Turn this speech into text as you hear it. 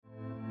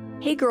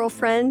Hey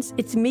girlfriends,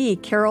 it's me,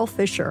 Carol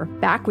Fisher,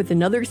 back with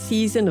another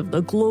season of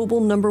the global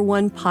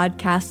 #1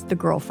 podcast, The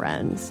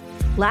Girlfriends.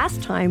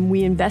 Last time,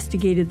 we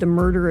investigated the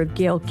murder of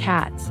Gail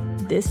Katz.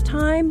 This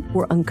time,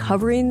 we're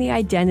uncovering the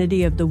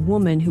identity of the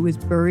woman who was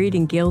buried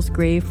in Gail's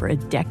grave for a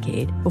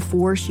decade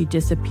before she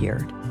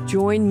disappeared.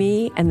 Join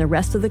me and the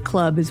rest of the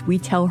club as we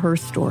tell her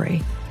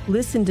story.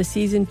 Listen to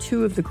Season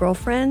 2 of The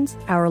Girlfriends,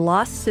 Our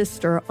Lost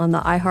Sister on the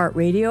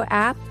iHeartRadio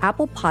app,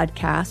 Apple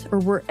Podcasts, or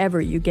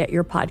wherever you get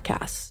your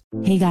podcasts.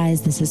 Hey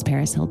guys, this is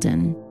Paris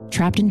Hilton.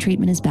 Trapped in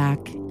Treatment is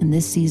back, and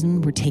this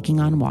season we're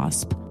taking on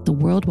WASP, the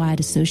Worldwide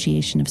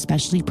Association of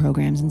Specialty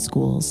Programs in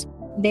Schools.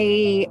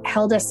 They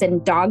held us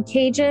in dog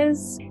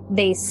cages.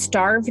 They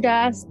starved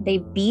us. They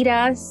beat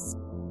us.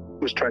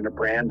 Was trying to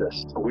brand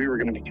us. So we were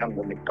going to become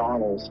the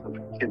McDonald's of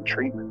kid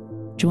treatment.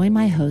 Join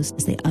my hosts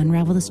as they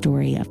unravel the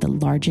story of the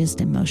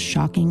largest and most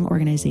shocking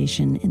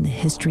organization in the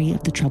history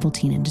of the troubled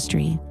teen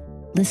industry.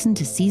 Listen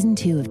to Season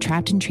 2 of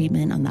Trapped in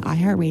Treatment on the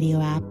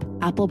iHeartRadio app,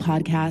 Apple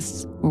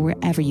Podcasts, or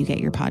wherever you get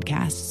your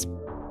podcasts.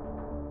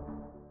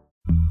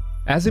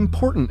 As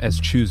important as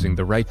choosing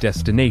the right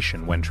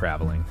destination when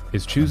traveling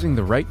is choosing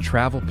the right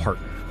travel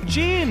partner.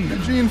 Gene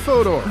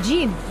Fodor.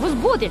 Gene, was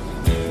good.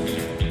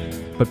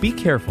 But be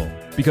careful,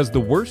 because the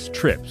worst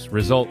trips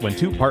result when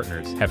two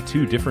partners have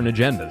two different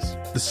agendas.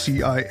 The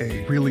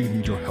CIA really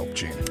need your help,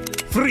 Gene.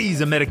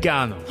 Freeze,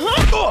 Americano.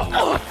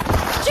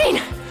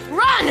 Gene,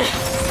 run!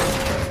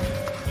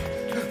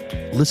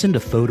 Listen to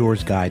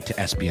Fodor's Guide to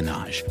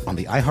Espionage on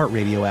the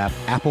iHeartRadio app,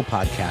 Apple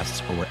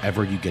Podcasts, or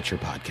wherever you get your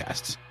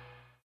podcasts.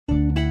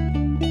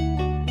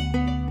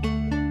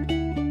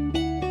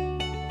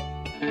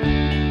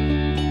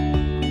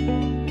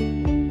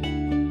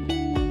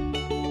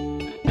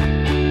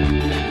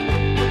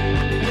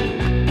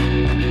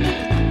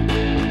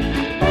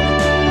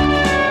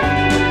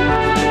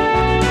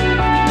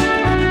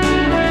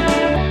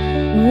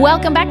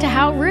 Welcome back to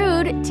How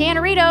Rude,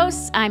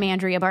 Tanneritos. I'm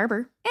Andrea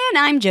Barber. And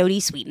I'm Jody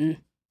Sweeten.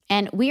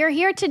 And we are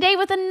here today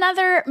with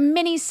another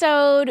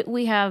Minisode.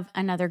 We have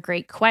another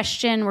great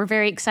question we're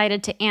very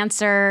excited to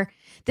answer.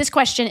 This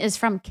question is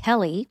from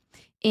Kelly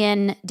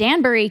in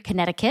Danbury,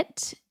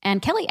 Connecticut. And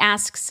Kelly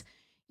asks,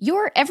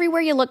 your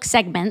Everywhere You Look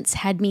segments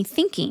had me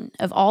thinking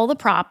of all the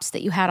props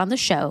that you had on the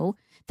show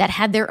that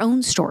had their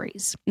own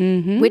stories.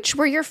 Mm-hmm. Which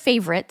were your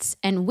favorites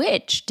and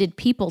which did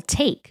people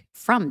take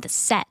from the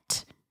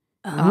set?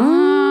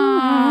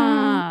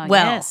 Well,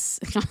 yes.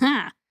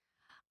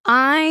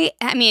 I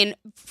mean,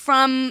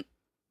 from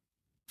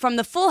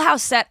the Full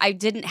House set, I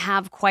didn't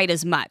have quite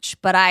as much,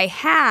 but I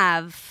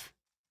have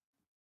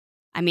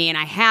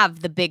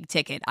the big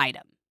ticket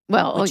item.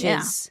 Well, which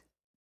is,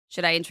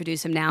 should I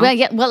introduce him now? Well,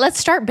 yeah. Well, let's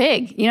start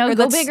big.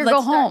 Go big or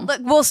go home.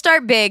 We'll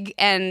start big,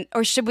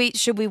 or should we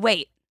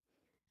wait?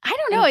 I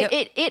don't know.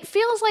 It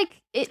feels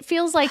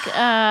like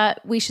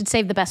we should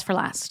save the best for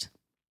last.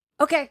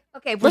 Okay.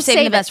 We're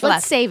saving the best for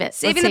last. Let's save it.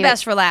 Saving the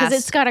best for last. Because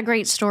it's got a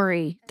great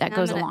story that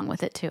goes along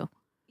with it, too.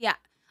 Yeah.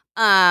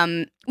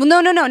 Well,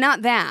 no,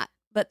 not that.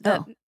 But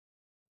Well,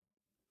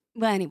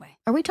 anyway.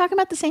 Are we talking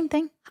about the same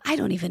thing? I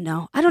don't even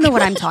know. I don't know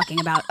what I'm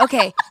talking about.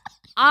 Okay.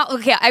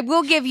 I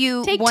will give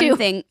you Take one two.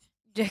 thing.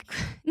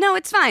 No,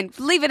 it's fine.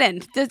 Leave it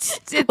in. It's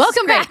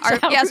Welcome great. back to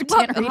How Rude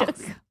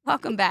Tanneritos.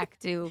 Welcome back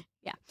to,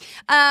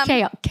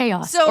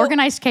 Chaos. So,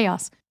 organized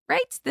chaos.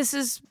 Right? This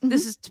is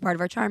part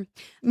of our charm.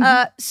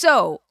 Mm-hmm.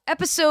 So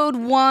episode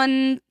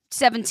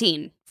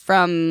 117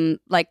 from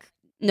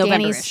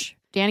November-ish.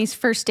 Danny's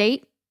first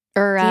date?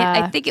 Or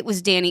I think it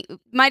was Danny.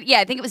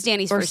 I think it was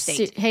Danny's first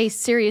date. Hey,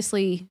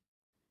 seriously,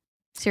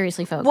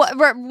 folks.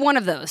 One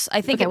of those.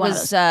 I think it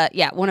was.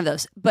 One of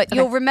those. But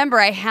you'll remember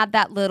I had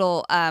that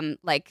little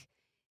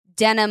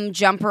denim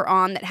jumper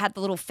on that had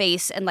the little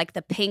face and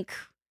the pink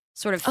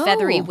sort of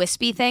feathery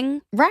wispy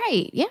thing.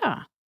 Right.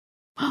 Yeah.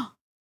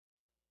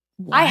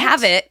 I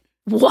have it.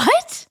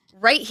 What?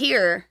 Right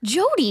here.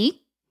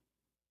 Jody?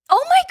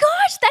 Oh my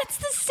gosh, that's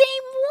the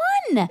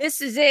same one.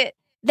 This is it.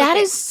 That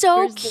is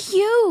so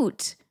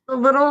cute.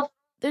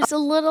 There's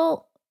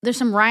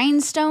some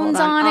rhinestones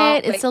on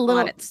it. It's a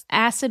little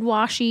acid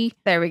washy.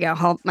 There we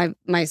go.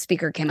 My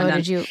speaker came undone.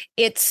 Did you?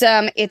 It's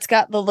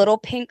got the little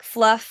pink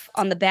fluff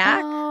on the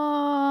back.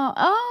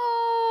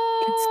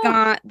 Oh. It's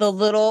got the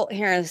little,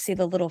 see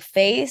the little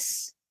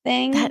face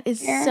thing. That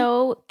is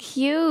so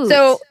cute.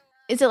 So,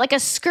 is it like a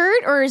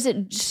skirt or is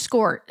it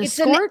skort? A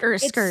skirt or a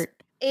skirt?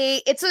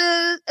 It's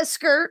a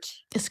skirt.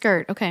 A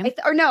skirt, okay.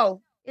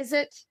 No, is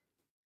it?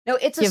 No,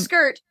 it's a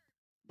skirt.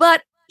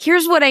 But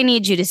here's what I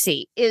need you to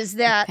see is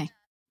that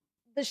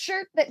the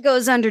shirt that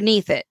goes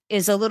underneath it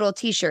is a little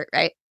t-shirt,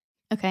 right?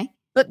 Okay.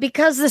 But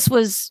because this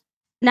was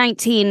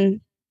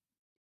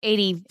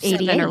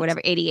 1987 or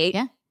whatever, 88.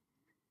 Yeah.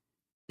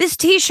 This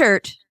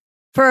t-shirt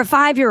for a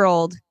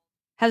 5-year-old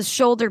has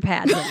shoulder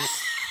pads in it.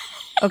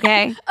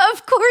 Okay?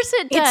 Of course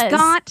it does. It's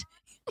got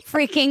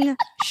freaking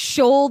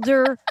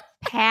shoulder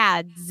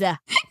pads. That's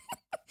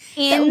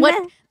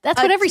what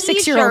every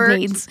 6-year-old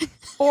needs.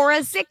 For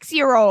a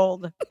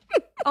 6-year-old.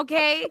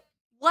 Okay?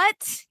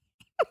 What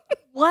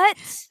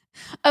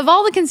Of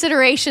all the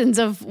considerations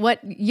of what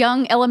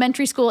young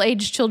elementary school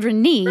age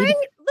children need.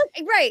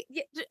 Right.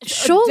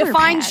 Shoulder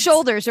defined pads.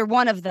 shoulders are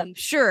one of them.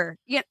 Sure.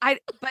 Yeah.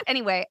 But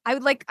anyway, I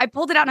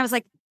pulled it out and I was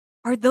like,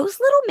 are those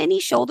little mini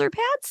shoulder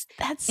pads?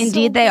 That's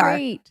indeed so they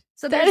great. are.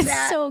 So that is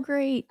so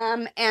great.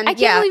 And I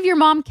can't believe your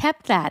mom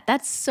kept that.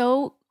 That's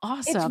so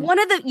awesome. It's one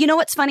of the, you know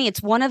what's funny?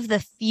 It's one of the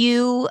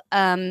few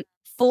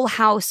Full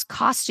House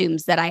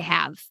costumes that I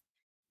have.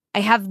 I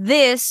have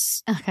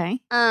this. Okay.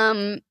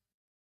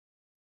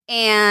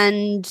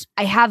 And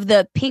I have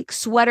the pink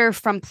sweater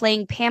from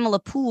playing Pamela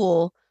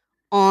Poole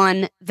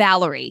on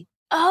Valerie.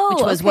 Oh,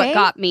 which was what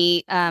got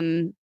me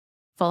Full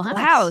Full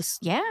House.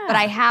 Yeah. But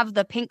I have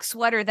the pink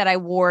sweater that I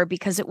wore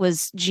because it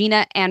was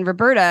Gina and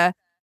Roberta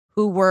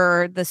who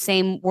were the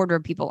same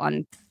wardrobe people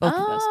on both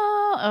of those.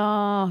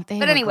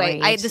 But anyway,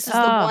 this is the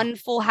one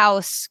Full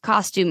House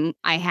costume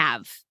I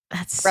have.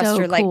 That's the rest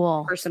so are like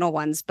cool. personal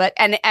ones.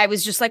 And I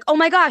was just like, oh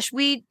my gosh,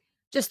 we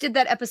just did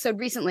that episode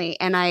recently,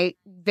 and I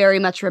very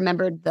much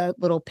remembered the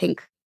little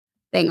pink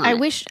thing on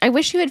it. I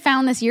wish you had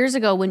found this years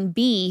ago when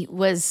B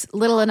was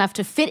little enough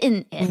to fit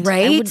in it.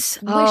 Right? I wish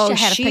I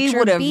had a she picture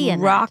would of have B in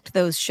rocked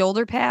those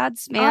shoulder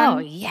pads, man. Oh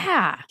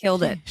yeah,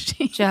 killed it.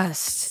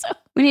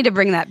 We need to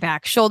bring that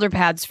back. Shoulder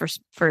pads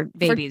for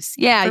babies.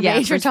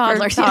 For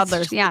toddlers. For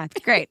toddlers. Yeah,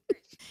 it's great.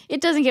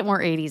 It doesn't get more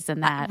 80s than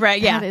that. Right,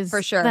 yeah, that is,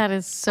 for sure. That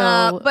is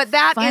so but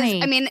that funny.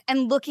 is, I mean,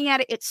 and looking at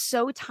it, it's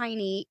so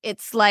tiny.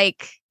 It's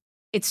like,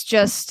 it's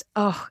just,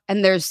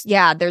 and there's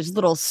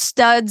little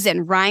studs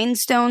and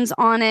rhinestones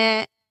on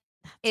it.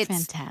 It's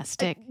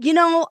fantastic. You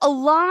know, a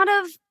lot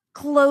of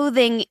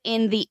clothing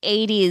in the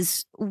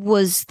 80s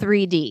was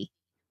 3D.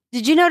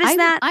 Did you notice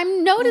that?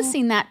 I'm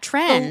noticing that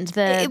trend.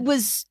 It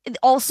was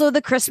also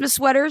the Christmas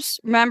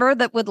sweaters, remember,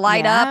 that would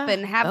light up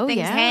and have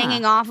things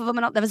hanging off of them.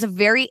 And all. That was a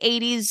very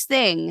 80s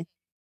thing.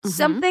 Mm-hmm.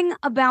 Something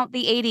about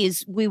the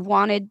 80s, we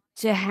wanted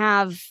to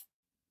have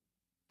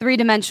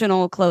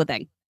three-dimensional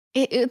clothing.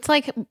 It's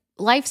like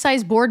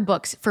life-size board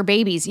books for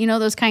babies. You know,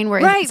 those kind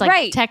where it's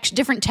like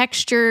different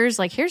textures.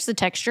 Like, here's the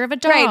texture of a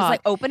dog. Right, it's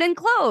like open and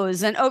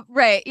close. And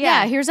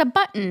yeah, here's a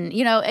button.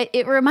 You know,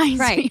 it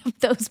reminds me of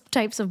those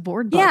types of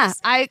board books. Yeah,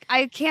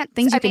 I can't.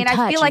 Things you can touch.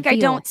 I feel like and I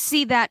feel. don't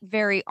see that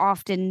very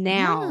often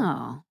now.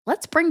 No.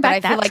 Let's bring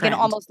back that I feel like trend. in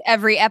almost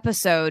every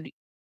episode,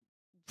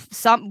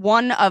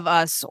 one of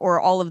us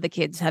or all of the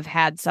kids have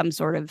had some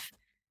sort of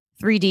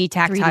 3D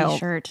tactile 3D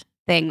shirt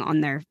thing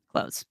on their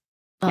clothes.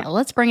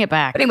 Let's bring it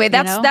back. But anyway,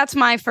 that's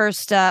my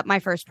first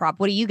prop.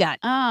 What do you got?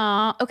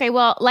 Okay.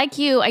 Well, like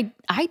you, I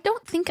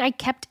don't think I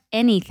kept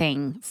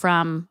anything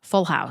from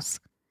Full House,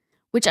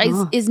 which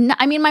is not,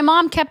 I mean, my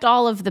mom kept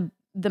all of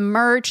the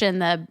merch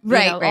and the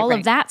all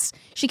of that.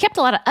 She kept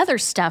a lot of other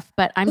stuff,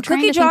 but I'm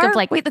trying to think of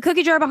like the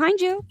cookie jar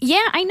behind you.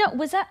 Yeah, I know.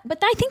 Was that?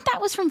 But I think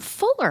that was from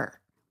Fuller,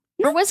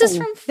 or was this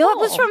from Full? No, it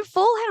was from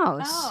Full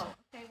House. Oh,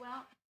 okay.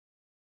 Well,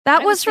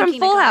 that was from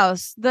Full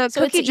House. The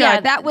cookie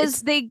jar. That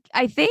was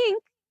I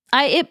think.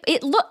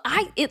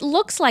 It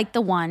looks like the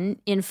one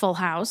in Full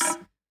House.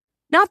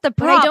 Not the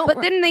prop,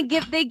 but then they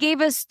gave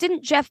us.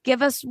 Didn't Jeff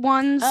give us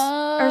ones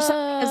or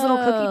something as little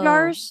cookie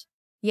jars?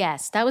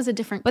 Yes, that was a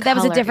different. But that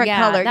was a different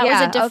color. That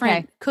was a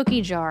different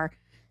cookie jar.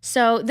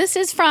 So this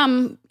is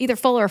from either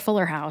Fuller or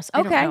Fuller House.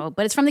 I don't know,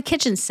 but it's from the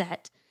kitchen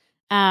set.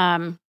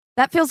 That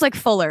feels like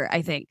Fuller.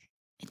 I think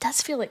it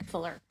does feel like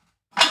Fuller.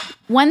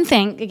 One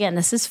thing, again,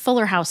 this is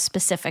Fuller House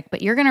specific,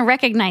 but you're going to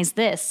recognize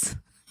this,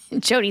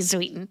 Jody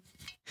Sweeten.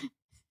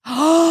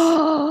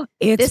 Oh,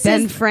 it's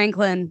Ben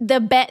Franklin.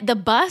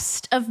 The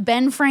bust of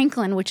Ben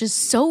Franklin, which is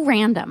so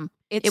random.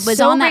 It was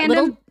so on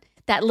random.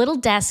 that little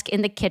desk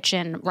in the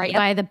kitchen right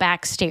by the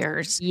back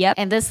stairs. Yep.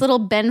 And this little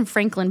Ben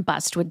Franklin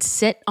bust would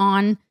sit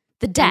on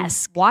the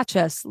desk. And watch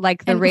us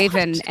like the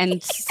Raven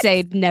and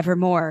say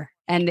nevermore.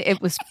 And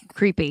it was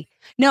creepy.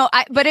 No,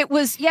 but it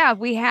was,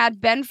 we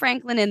had Ben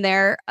Franklin in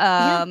there.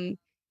 And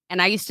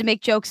I used to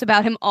make jokes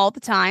about him all the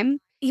time.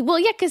 Well,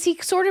 yeah, because he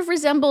sort of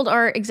resembled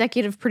our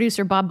executive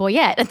producer, Bob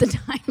Boyette, at the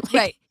time.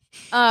 Right.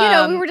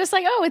 We were just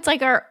like, it's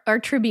like our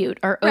tribute,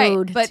 our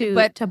ode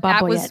to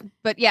Bob Boyette.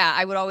 But yeah,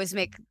 I would always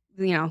make,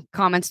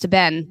 comments to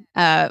Ben,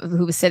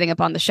 who was sitting up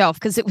on the shelf,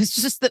 because it was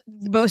just the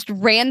most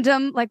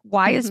random, like,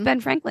 why is Ben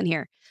Franklin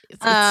here?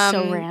 It's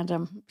so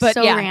random. But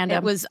so random.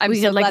 It was,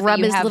 we could like rub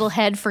his little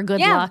head for good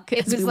luck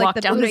as we walk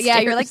down the stairs. Yeah,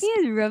 you're like,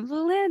 rub the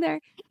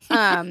leather.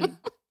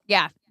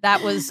 Yeah,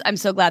 that was, I'm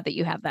so glad that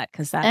you have that,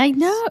 because that. I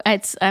know.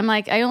 I'm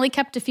like, I only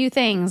kept a few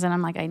things, and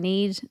I'm like, I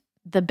need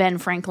the Ben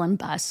Franklin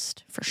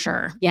bust for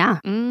sure. Yeah.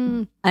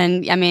 And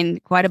I mean,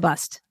 quite a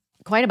bust.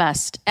 Quite a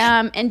bust.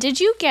 And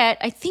did you get,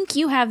 I think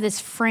you have this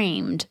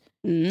framed.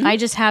 I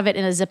just have it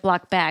in a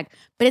Ziploc bag,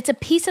 but it's a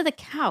piece of the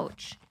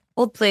couch.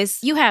 Hold, please.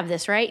 You have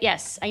this, right?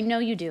 Yes, I know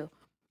you do.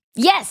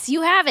 Yes,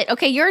 you have it.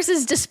 Okay, yours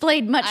is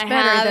displayed much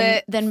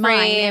better than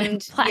mine in a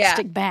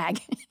plastic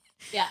bag.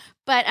 Yeah.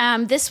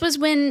 But this was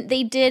when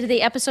they did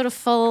the episode of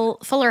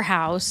Fuller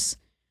House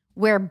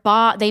where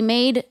they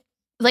made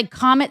like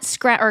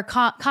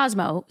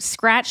Cosmo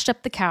scratched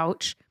up the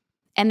couch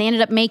And they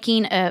ended up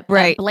making a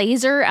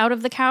blazer out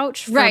of the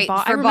couch for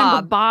Bob. I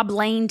remember Bob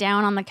laying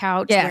down on the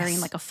couch wearing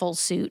like a full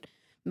suit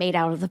made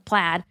out of the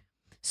plaid.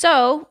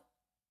 So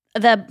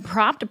the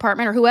prop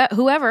department or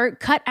whoever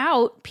cut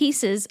out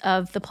pieces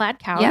of the plaid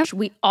couch.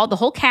 Yep. The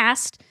whole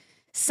cast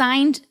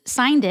signed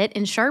it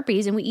in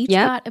Sharpies, and we each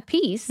got a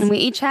piece. And we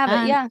each have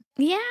it, Yeah.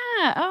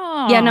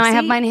 Oh. Yeah, no, I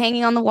have mine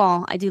hanging on the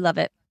wall. I do love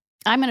it.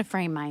 I'm going to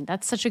frame mine.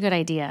 That's such a good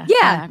idea.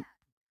 Yeah.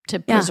 To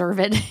preserve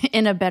it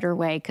in a better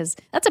way, because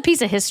that's a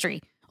piece of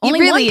history. Only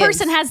really one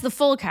person has the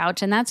full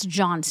couch, and that's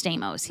John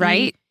Stamos.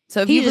 Right?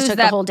 So if he you just lose took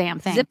that the whole damn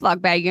thing.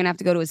 Ziploc bag, you're going to have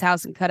to go to his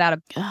house and cut out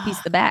a piece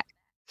of the back.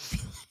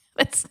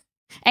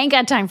 Ain't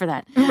got time for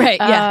that. Right,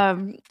 yeah.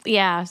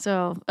 Yeah,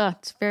 so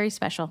it's very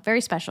special.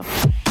 Very special.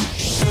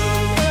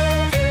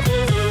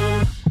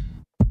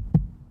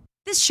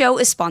 This show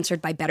is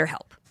sponsored by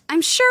BetterHelp.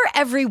 I'm sure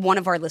every one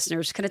of our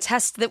listeners can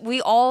attest that we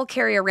all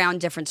carry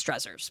around different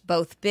stressors,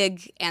 both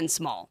big and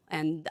small.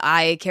 And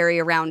I carry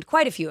around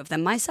quite a few of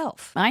them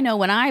myself. I know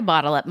when I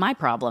bottle up my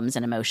problems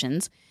and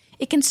emotions,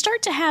 it can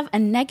start to have a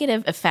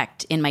negative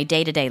effect in my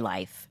day-to-day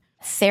life.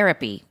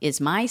 Therapy is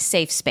my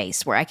safe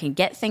space where I can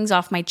get things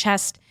off my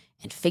chest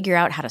and figure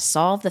out how to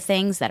solve the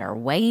things that are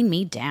weighing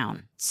me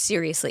down.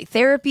 Seriously,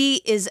 therapy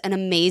is an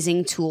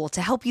amazing tool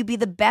to help you be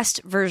the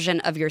best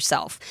version of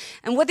yourself.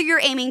 And whether you're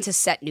aiming to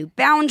set new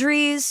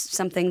boundaries,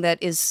 something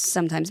that is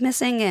sometimes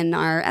missing in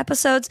our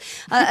episodes,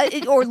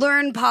 or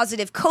learn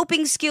positive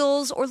coping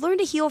skills, or learn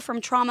to heal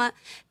from trauma,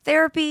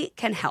 therapy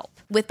can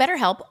help. With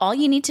BetterHelp, all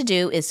you need to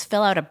do is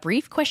fill out a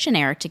brief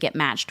questionnaire to get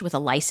matched with a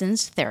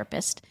licensed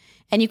therapist,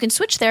 and you can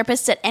switch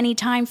therapists at any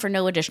time for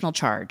no additional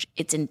charge.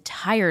 It's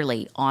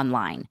entirely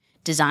online,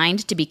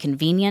 designed to be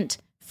convenient,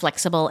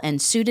 flexible,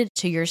 and suited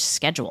to your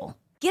schedule.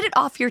 Get it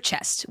off your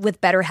chest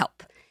with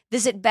BetterHelp.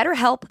 Visit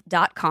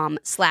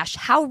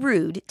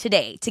BetterHelp.com/howrude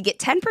today to get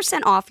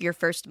 10% off your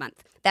first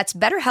month. That's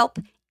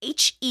BetterHelp,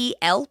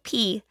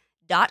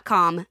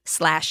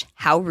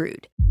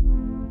 HELP.com/howrude.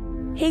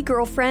 Hey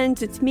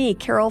girlfriends, it's me,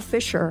 Carol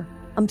Fisher.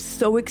 I'm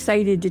so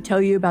excited to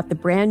tell you about the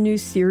brand new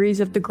series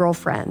of The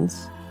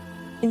Girlfriends.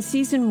 In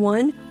season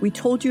 1, we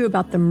told you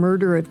about the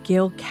murder of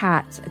Gail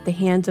Katz at the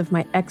hands of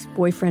my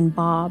ex-boyfriend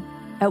Bob.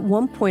 At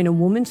one point, a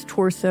woman's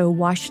torso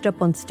washed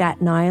up on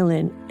Staten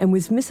Island and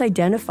was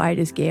misidentified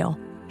as Gail.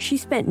 She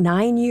spent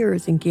 9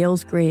 years in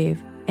Gail's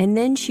grave, and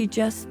then she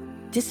just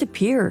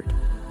disappeared.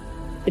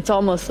 It's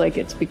almost like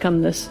it's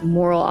become this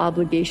moral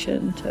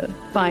obligation to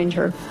find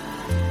her.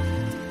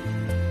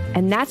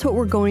 And that's what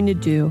we're going to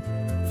do.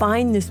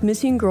 Find this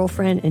missing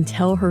girlfriend and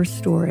tell her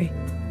story.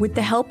 With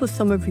the help of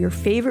some of your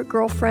favorite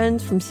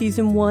girlfriends from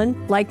season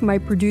 1, like my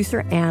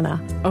producer,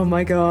 Anna. Oh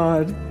my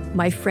God.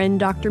 My friend,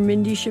 Dr.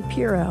 Mindy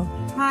Shapiro.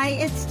 Hi,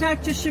 it's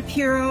Dr.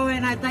 Shapiro,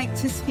 and I'd like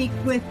to speak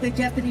with the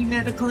deputy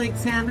medical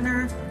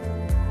examiner.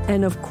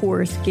 And of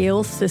course,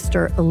 Gail's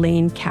sister,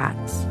 Elaine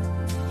Katz.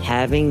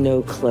 Having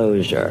no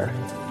closure,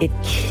 it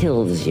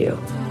kills you.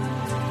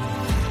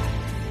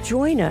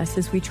 Join us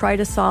as we try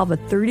to solve a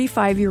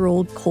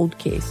 35-year-old cold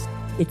case.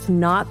 It's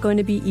not going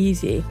to be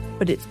easy,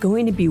 but it's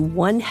going to be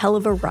one hell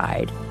of a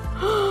ride.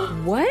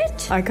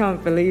 What? I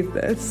can't believe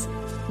this.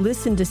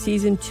 Listen to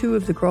season 2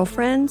 of The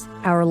Girlfriends,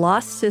 Our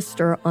Lost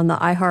Sister on the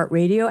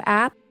iHeartRadio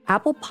app,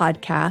 Apple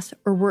Podcasts,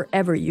 or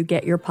wherever you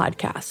get your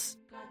podcasts.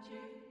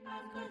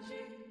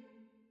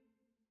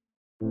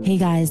 Hey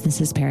guys,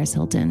 this is Paris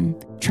Hilton.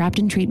 Trapped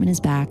in Treatment is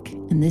back,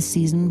 and this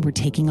season we're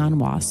taking on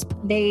WASP.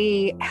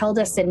 They held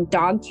us in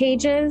dog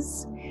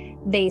cages.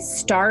 They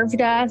starved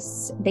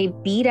us. They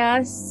beat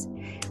us.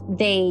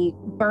 They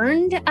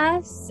burned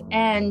us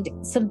and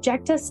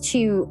subject us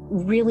to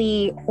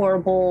really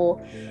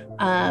horrible,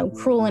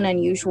 cruel and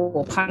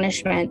unusual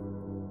punishment.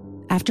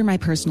 After my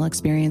personal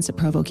experience at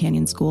Provo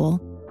Canyon School,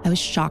 I was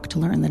shocked to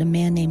learn that a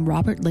man named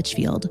Robert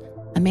Litchfield,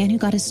 a man who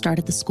got his start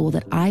at the school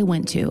that I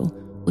went to,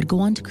 would go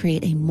on to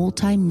create a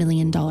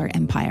multi-million-dollar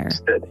empire.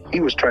 He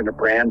was trying to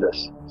brand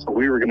us, so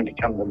we were going to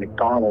become the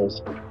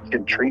McDonald's of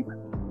kid treatment.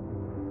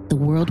 The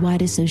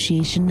Worldwide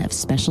Association of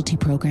Specialty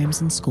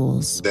Programs in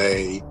Schools.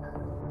 They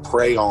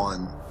prey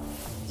on,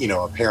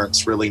 a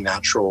parent's really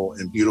natural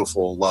and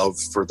beautiful love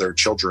for their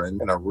children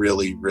in a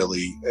really,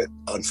 really,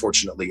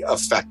 unfortunately,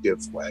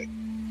 effective way.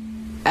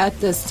 At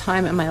this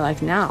time in my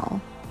life now,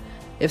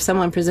 if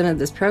someone presented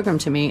this program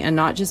to me, and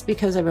not just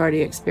because I've already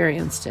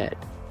experienced it,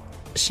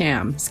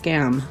 sham,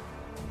 scam,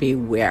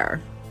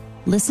 beware.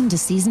 Listen to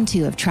season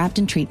 2 of Trapped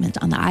in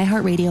Treatment on the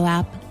iHeartRadio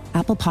app,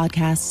 Apple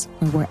Podcasts,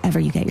 or wherever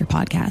you get your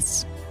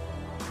podcasts.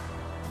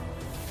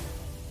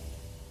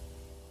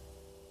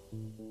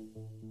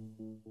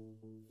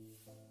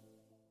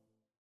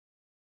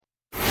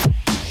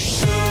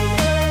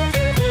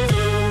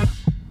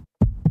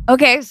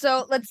 Okay,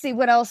 so let's see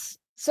what else.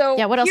 So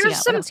what else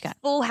here's some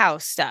Full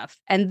House stuff.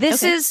 And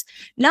this is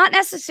not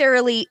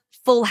necessarily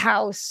Full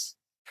House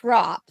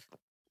prop,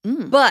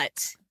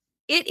 but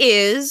it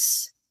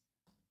is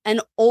an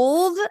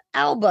old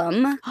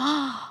album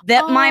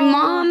that my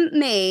mom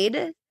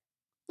made.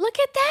 Look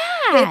at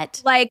that.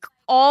 With, like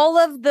all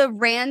of the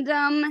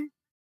random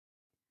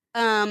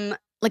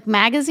like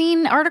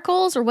magazine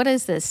articles, or what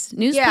is this?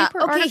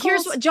 Newspaper articles?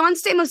 Here's what John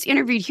Stamos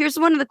interviewed. Here's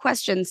one of the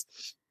questions.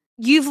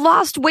 You've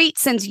lost weight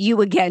since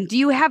You Again. Do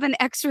you have an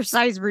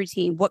exercise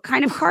routine? What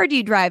kind of car do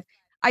you drive?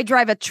 I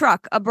drive a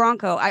truck, a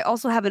Bronco. I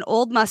also have an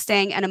old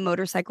Mustang and a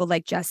motorcycle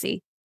like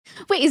Jesse.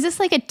 Wait, is this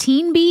like a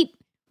Teen Beat?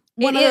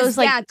 One of those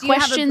like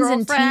questions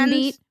in Teen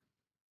Beat?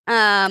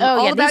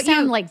 All about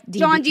sound you. like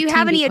John, do you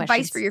have any questions.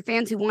 advice for your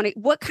fans who want it?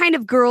 What kind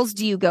of girls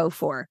do you go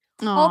for?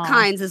 All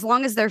kinds, as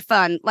long as they're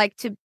fun, like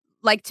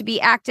to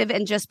be active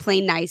and just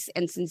plain nice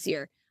and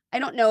sincere. I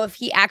don't know if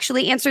he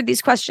actually answered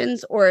these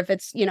questions or if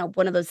it's,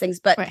 one of those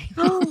things, but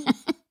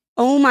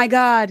oh my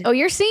God. Oh,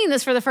 you're seeing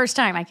this for the first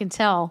time. I can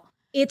tell.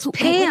 It's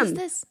Pam. What is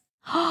this?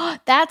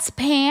 That's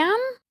Pam.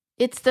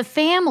 It's the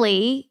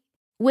family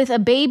with a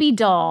baby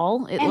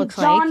doll, it looks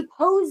like. John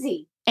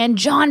Posey. And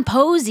John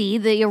Posey,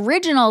 the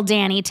original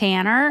Danny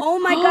Tanner. Oh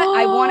my God.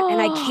 I want,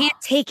 and I can't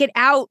take it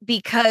out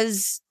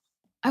because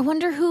I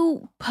wonder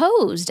who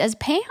posed as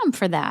Pam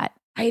for that.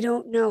 I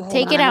don't know.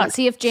 Take it out.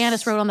 See if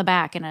Janice wrote on the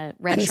back in a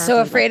red Sharpie. I'm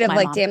so afraid of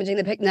my mom. Damaging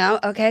the pic. No.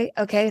 Okay.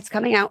 It's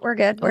coming out. We're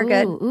good. We're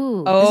good.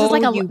 Ooh. Oh,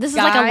 this is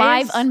like a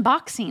live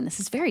unboxing.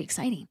 This is very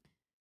exciting.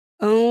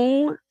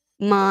 Oh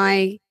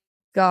my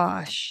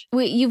gosh.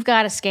 Wait, you've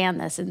got to scan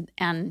this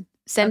and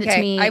send it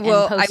to me. I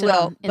will. And post it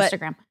on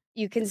Instagram.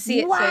 You can see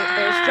it. Wow. So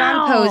there's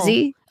John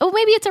Posey. Oh,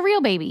 maybe it's a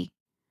real baby.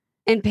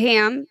 And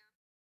Pam.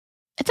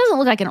 It doesn't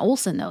look like an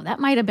Olsen though. That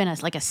might have been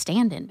like a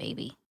stand-in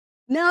baby.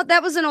 No,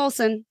 that was an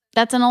Olsen.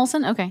 That's an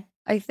Olsen? Okay.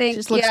 I think. It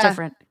just looks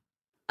different.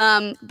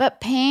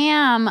 But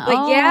Pam.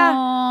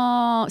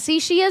 See,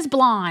 she is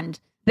blonde.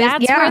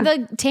 That's where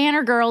the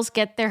Tanner girls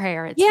get their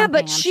hair. It's but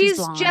Pam. she's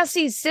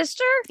Jesse's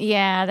sister?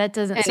 Yeah, that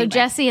doesn't. Anyway. So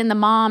Jesse and the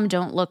mom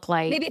don't look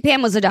like. Maybe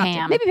Pam was adopted.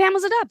 Pam. Maybe Pam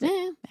was adopted.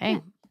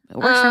 Hey, it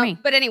works for me.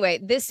 But anyway,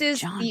 this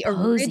is the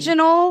Posey.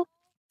 original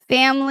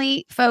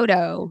family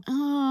photo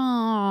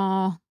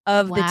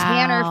of the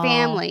Tanner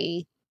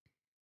family.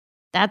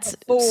 That's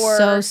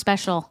so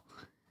special.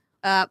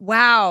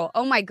 Wow.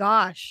 Oh my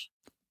gosh.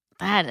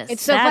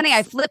 It's so funny.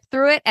 I flipped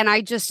through it and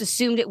I just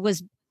assumed it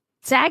was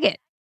Saget.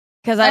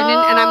 Because I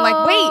didn't, and I'm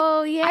like,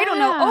 wait, I don't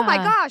know. Oh my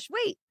gosh,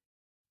 wait.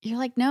 You're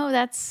like, no,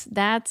 that's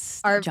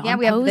John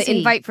we have Posey. the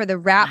invite for the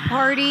wrap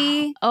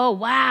party. Oh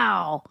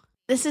wow.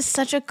 This is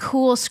such a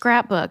cool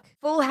scrapbook.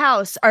 Full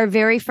House, our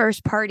very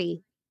first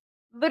party.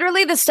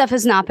 Literally, this stuff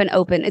has not been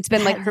open. It's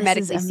been like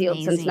hermetically sealed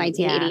since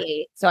 1988.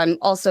 Yeah. So I'm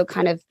also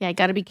kind of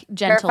got to be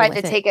gentle terrified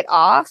with to take it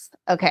off.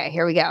 Okay,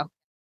 here we go.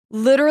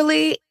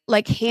 Literally,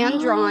 like hand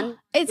drawn.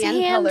 It's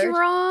hand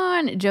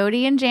drawn.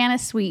 Jody and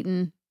Janice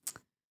Sweeten.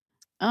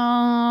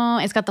 Oh,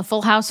 it's got the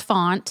Full House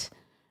font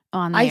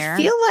on there.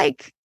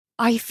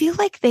 I feel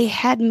like they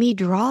had me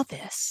draw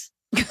this.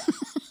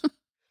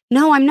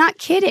 No, I'm not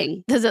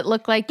kidding. Does it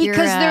look like it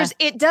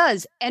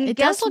does. And it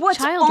guess does look what's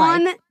childlike.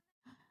 on?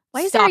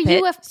 Why is there a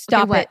UFO?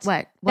 Stop it.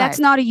 What? That's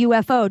not a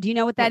UFO. Do you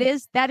know what that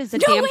is? That is a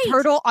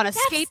turtle on a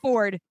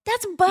skateboard.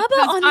 That's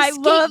Bubba on the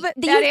skate. Love that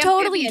You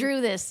totally amphibian.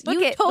 drew this. Look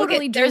You at,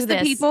 totally drew There's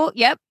this. the people.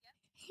 Yep.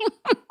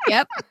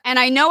 Yep. And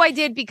I know I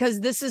did because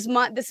this is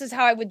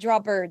how I would draw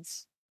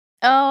birds.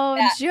 Oh,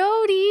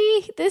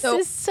 Jody, this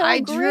is so I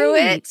great. drew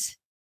it.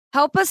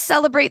 Help us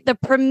celebrate the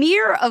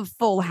premiere of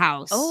Full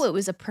House. Oh, it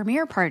was a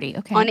premiere party.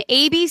 Okay. On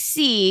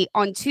ABC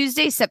on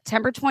Tuesday,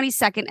 September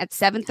 22nd at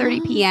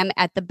 7:30 p.m.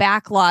 at the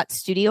Backlot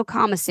Studio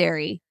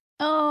Commissary.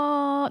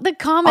 Oh, the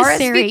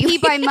commissary.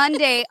 RSVP by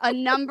Monday, a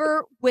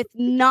number with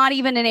not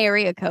even an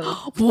area code.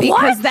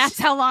 Because that's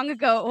how long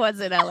ago it was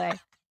in LA.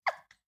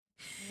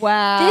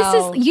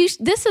 Wow.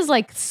 This is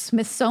like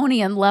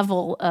Smithsonian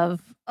level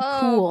of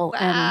cool.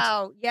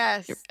 Wow.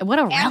 Yes. What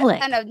a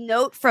relic. And a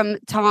note from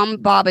Tom,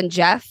 Bob, and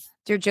Jeff.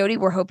 Dear Jody,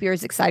 we hope you're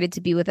as excited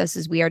to be with us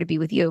as we are to be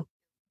with you.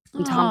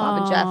 From Tom,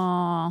 Bob,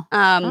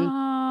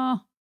 and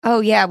Jeff. Oh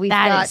yeah, we've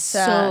got that is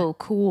so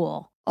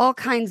cool. All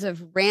kinds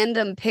of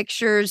random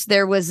pictures.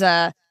 There was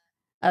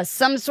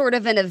some sort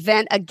of an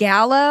event, a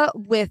gala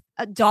with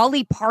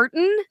Dolly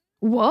Parton.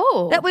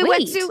 Whoa. That we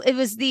went to. It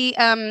was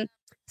the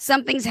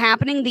Something's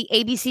Happening. The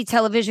ABC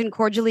television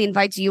cordially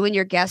invites you and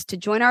your guests to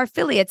join our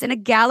affiliates in a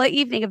gala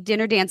evening of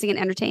dinner, dancing, and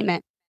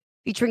entertainment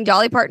featuring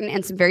Dolly Parton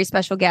and some very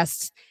special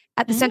guests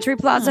at the Century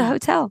Plaza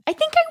Hotel. I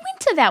think I went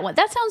to that one.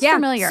 That sounds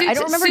familiar. I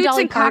don't remember suits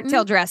Dolly and Parton.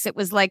 Cocktail dress. It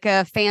was like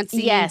a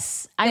fancy.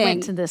 Yes, I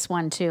went to this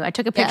one too. I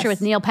took a picture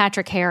with Neil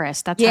Patrick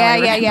Harris. That's how I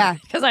remember,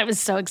 because I was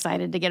so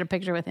excited to get a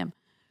picture with him.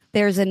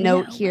 There's a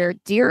note here,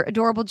 dear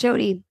adorable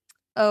Jody.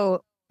 Oh,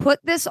 put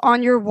this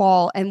on your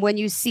wall, and when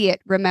you see it,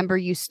 remember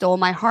you stole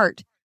my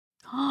heart.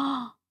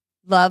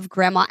 Love,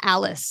 Grandma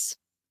Alice.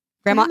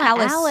 Grandma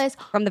Alice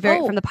from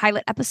the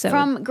pilot episode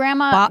from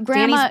Grandma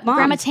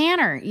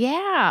Tanner.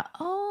 Yeah.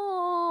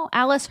 Oh,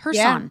 Alice, her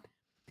son.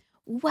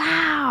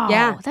 Wow.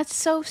 Yeah. That's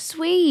so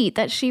sweet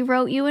that she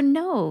wrote you a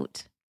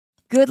note.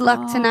 Good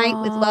luck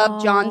tonight with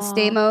love, John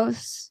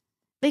Stamos.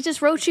 They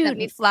just wrote you Sent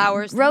me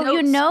flowers. Wrote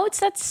you notes.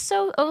 That's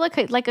so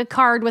like a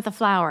card with a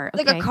flower.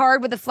 Like a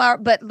card with a flower,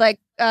 but like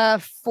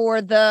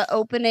for the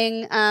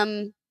opening.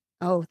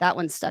 That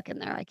one's stuck in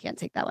there. I can't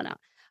take that one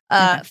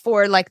out.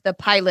 For like the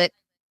pilot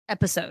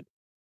episode.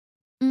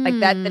 Like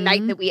that, the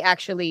night that we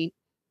actually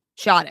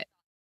shot it.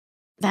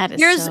 That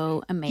is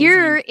so amazing.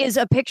 Here is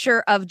a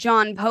picture of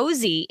John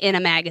Posey in a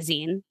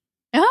magazine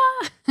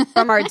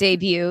from our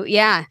debut.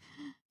 Yeah.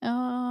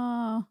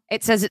 Oh.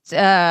 It says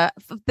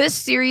this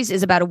series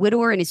is about a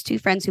widower and his two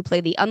friends who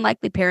play the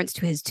unlikely parents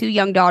to his two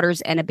young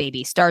daughters and a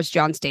baby. Stars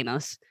John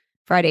Stamos.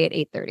 Friday at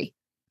 8:30.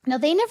 Now,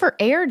 they never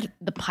aired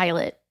the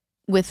pilot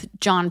with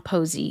John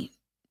Posey,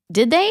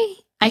 did they?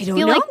 I don't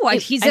know. Like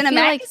he's in a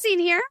magazine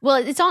here. Well,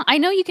 it's on. I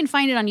know you can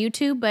find it on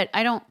YouTube, but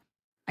I don't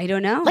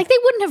know. Like they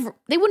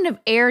wouldn't have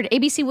aired.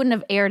 ABC wouldn't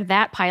have aired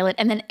that pilot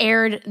and then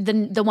aired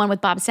the one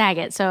with Bob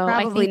Saget. So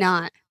probably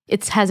not.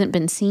 It hasn't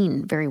been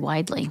seen very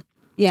widely.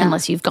 Yeah,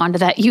 unless you've gone to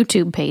that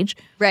YouTube page,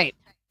 right?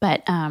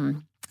 But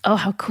oh,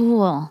 how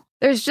cool!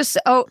 There's just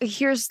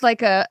here's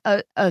like a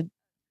what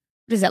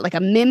is that, like a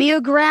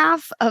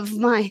mimeograph of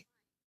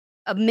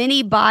a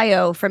mini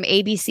bio from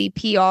ABC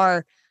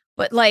PR,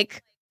 but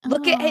like.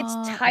 Look at it's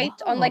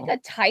typed on like a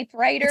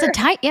typewriter. It's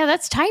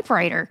that's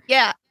typewriter.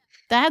 Yeah.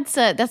 That's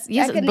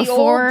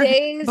before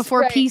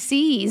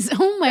PCs.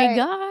 Oh my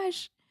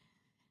gosh.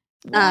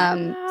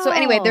 Wow. So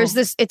anyway, there's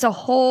this, it's a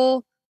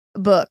whole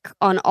book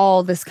on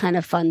all this kind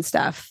of fun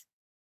stuff.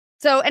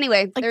 So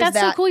anyway, like that's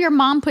so cool. Your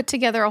mom put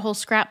together a whole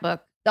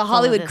scrapbook. The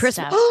Hollywood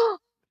Christmas.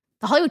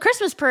 The Hollywood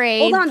Christmas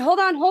Parade.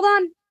 Hold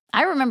on.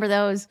 I remember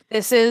those.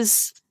 This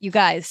is, you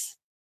guys.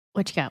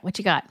 What you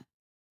got?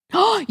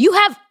 Oh, you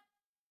have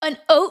an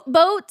oat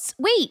boats.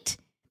 Wait,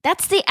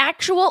 that's the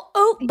actual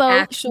oat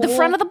boat. The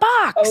front of the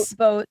box. Oat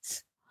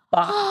boats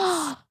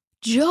box.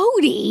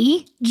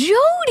 Jody,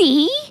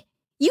 you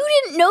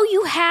didn't know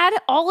you had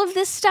all of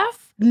this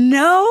stuff?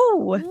 No.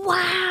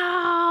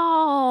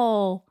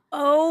 Wow.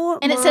 Oh,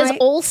 and it says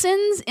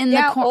Olsen's in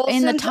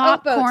the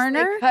top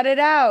corner. They cut it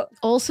out.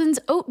 Olsen's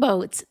oat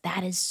boats.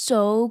 That is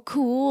so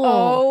cool.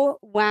 Oh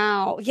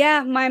wow.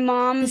 Yeah, my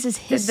mom. This is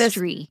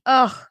history.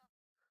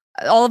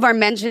 All of our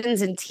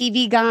mentions and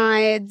TV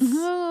guides.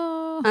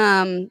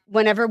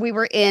 Whenever we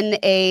were in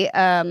a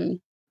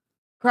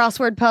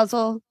crossword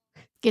puzzle.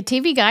 Yeah,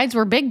 TV guides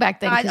were big back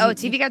then.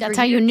 TV guides. That's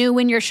how you knew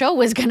when your show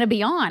was going to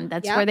be on.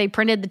 That's where they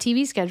printed the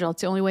TV schedule.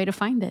 It's the only way to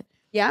find it.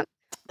 Yeah.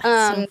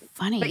 That's so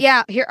funny. But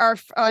yeah, here our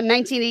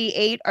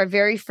 1988, our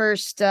very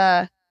first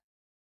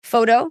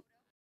photo.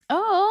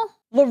 Oh.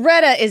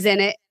 Loretta is in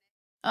it.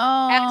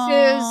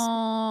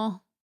 Oh.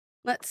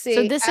 Let's see.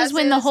 So this is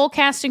when the whole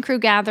cast and crew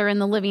gather in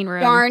the living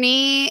room.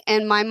 Barney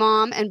and my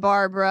mom and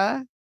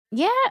Barbara.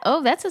 Yeah.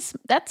 Oh,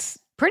 that's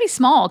pretty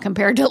small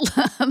compared to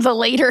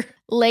the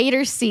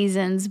later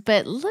seasons.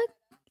 But look.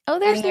 Oh,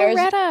 there's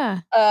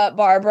Loretta.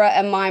 Barbara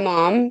and my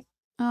mom.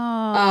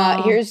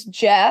 Oh. Here's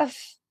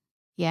Jeff.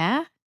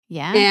 Yeah.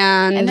 Yeah.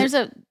 And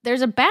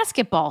there's a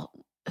basketball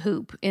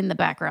hoop in the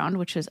background,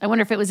 which is, I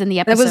wonder if it was in the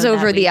episode. That was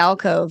over the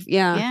alcove.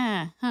 Yeah.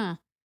 Yeah. Huh.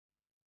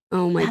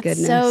 Oh my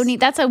goodness. So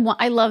neat.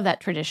 I love that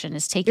tradition,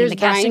 is taking the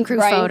cast and crew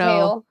photo.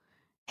 Cale.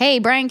 Hey,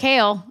 Brian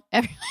Cale.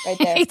 Right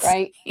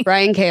there.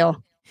 Brian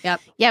Cale.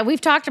 Yep. Yeah,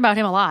 we've talked about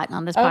him a lot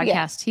on this podcast.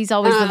 Yeah. He's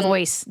always the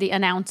voice, the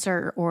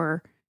announcer,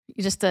 or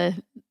just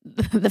the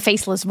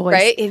faceless voice.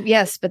 Right?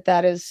 Yes, but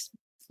that is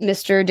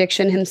Mr.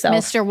 Diction himself.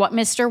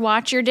 Mr.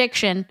 Watch Your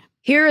Diction.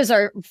 Here is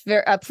our,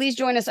 please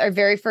join us, our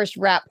very first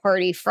rap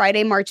party,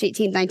 Friday, March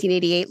 18th,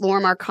 1988,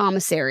 Lorimar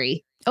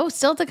Commissary. Oh,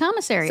 still at the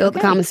commissary. Still at the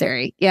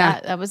commissary.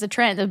 Yeah. That was a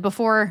trend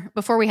before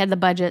we had the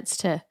budgets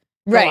to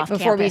before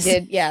campus. We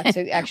did,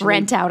 to actually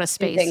rent out a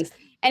space. Things.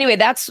 Anyway,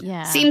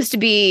 seems to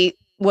be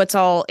what's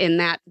all in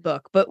that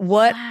book. But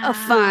what a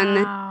fun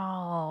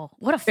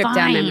trip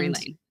down memory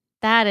lane.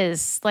 That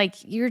is like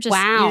you're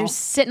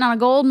sitting on a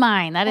gold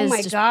mine. That is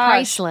just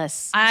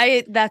priceless.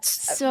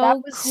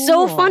 That was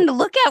so fun to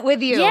look at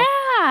with you.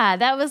 Yeah,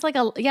 that was like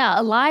a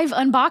live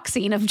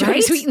unboxing of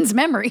Jody Sweeten's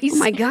memories. Oh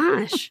my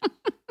gosh.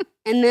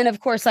 And then, of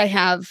course, I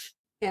have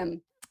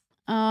him.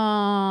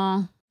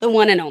 Oh. The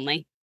one and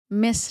only.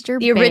 Mr.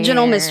 The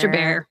original Mr.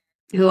 Bear,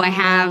 who I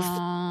have,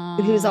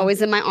 who's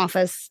always in my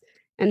office,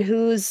 and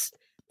whose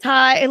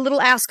tie, a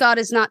little ascot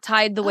is not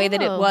tied the way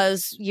that it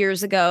was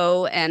years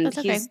ago. And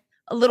he's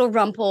a little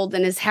rumpled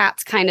and his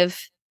hat's kind of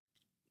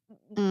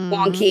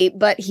wonky,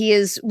 but he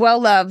is well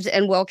loved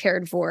and well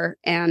cared for.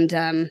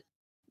 And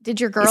did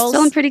your girls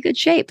still in pretty good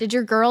shape? Did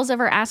your girls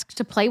ever ask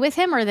to play with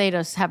him, or they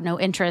just have no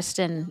interest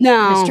in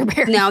Mr.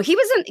 Bear? No, he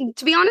was in.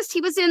 To be honest,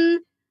 he was in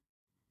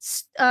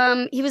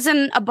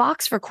a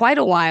box for quite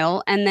a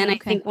while, and then I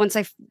think once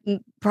I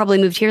probably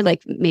moved here,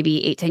 like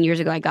maybe 8-10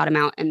 years ago, I got him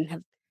out,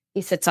 and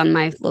he sits on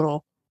my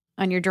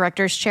on your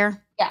director's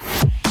chair. Yeah.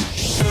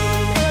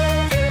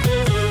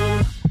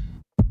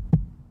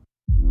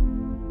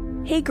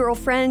 Hey,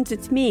 girlfriends,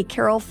 it's me,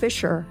 Carol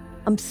Fisher.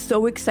 I'm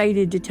so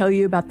excited to tell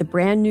you about the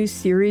brand new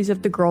series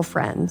of The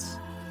Girlfriends.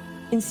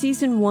 In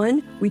season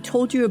 1, we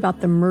told you about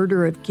the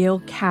murder of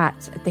Gail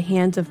Katz at the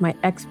hands of my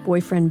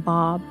ex-boyfriend,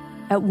 Bob.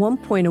 At one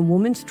point, a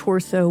woman's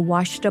torso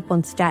washed up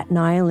on Staten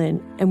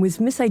Island and was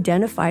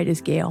misidentified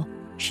as Gail.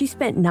 She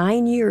spent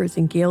 9 years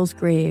in Gail's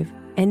grave,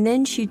 and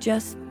then she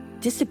just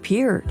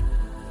disappeared.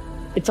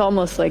 It's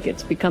almost like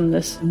it's become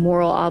this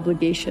moral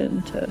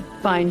obligation to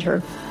find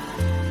her.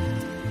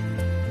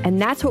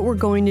 And that's what we're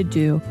going to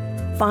do.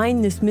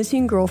 Find this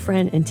missing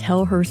girlfriend and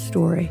tell her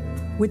story.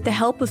 With the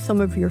help of some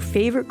of your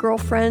favorite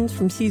girlfriends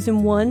from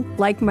season 1,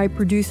 like my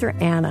producer,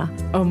 Anna.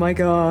 Oh my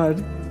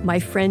God. My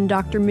friend,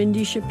 Dr.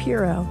 Mindy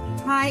Shapiro.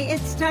 Hi,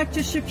 it's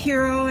Dr.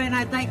 Shapiro, and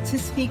I'd like to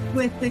speak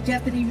with the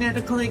Deputy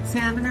Medical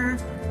Examiner.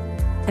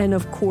 And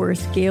of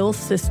course, Gail's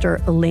sister,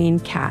 Elaine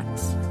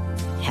Katz.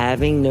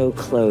 Having no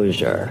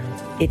closure,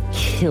 it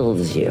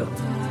kills you.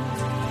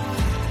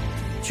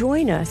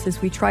 Join us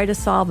as we try to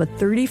solve a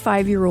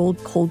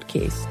 35-year-old cold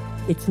case.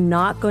 It's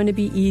not going to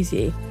be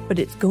easy, but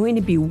it's going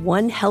to be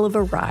one hell of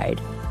a ride.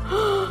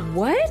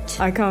 What?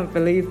 I can't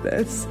believe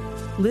this.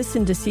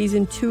 Listen to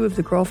season 2 of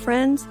The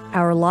Girlfriends,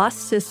 Our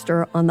Lost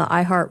Sister on the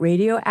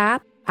iHeartRadio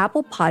app,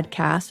 Apple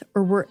Podcasts,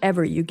 or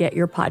wherever you get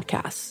your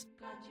podcasts.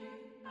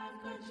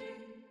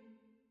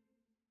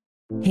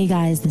 Hey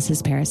guys, this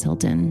is Paris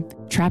Hilton.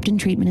 Trapped in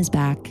Treatment is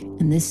back,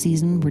 and this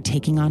season we're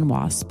taking on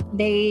WASP.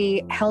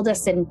 They held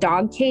us in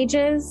dog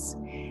cages.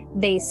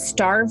 They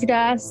starved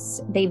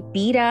us. They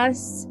beat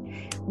us.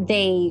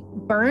 They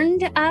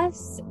burned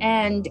us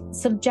and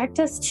subject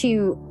us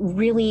to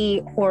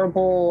really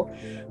horrible,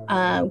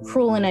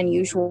 cruel and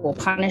unusual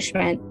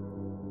punishment.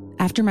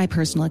 After my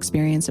personal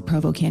experience at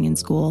Provo Canyon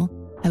School,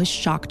 I was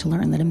shocked to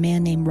learn that a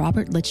man named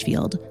Robert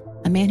Litchfield,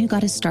 a man who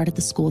got his start at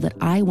the school that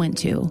I went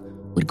to,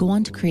 would go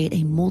on to create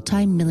a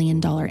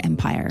multi-million-dollar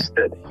empire.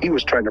 He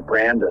was trying to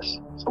brand us,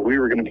 so we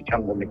were going to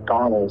become the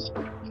McDonald's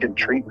of kid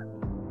treatment.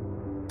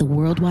 The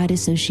Worldwide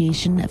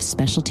Association of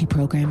Specialty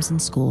Programs in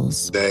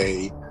Schools.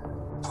 They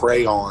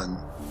prey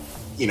on,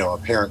 a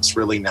parent's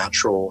really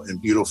natural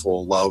and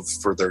beautiful love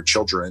for their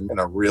children in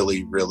a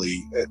really,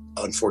 really,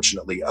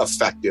 unfortunately,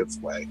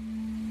 effective way.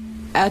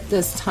 At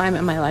this time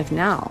in my life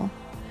now,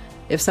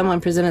 if someone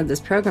presented this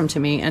program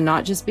to me, and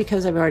not just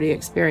because I've already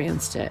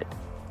experienced it,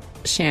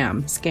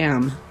 sham,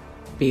 scam,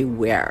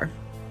 beware.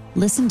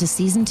 Listen to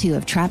season 2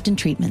 of Trapped in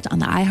Treatment on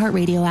the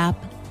iHeartRadio app,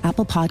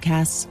 Apple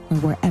Podcasts, or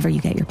wherever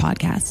you get your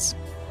podcasts.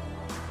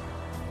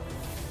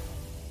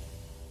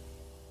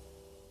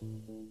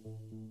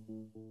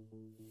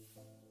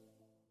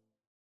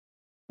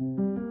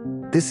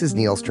 This is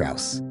Neil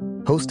Strauss,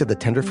 host of the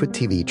Tenderfoot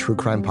TV true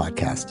crime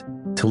podcast,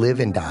 To Live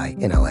and Die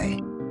in LA.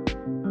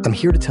 I'm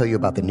here to tell you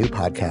about the new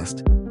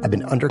podcast I've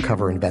been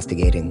undercover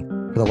investigating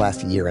for the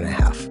last year and a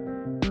half.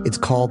 It's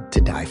called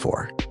To Die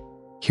For.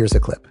 Here's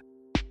a clip.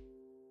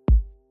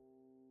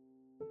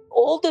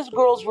 All these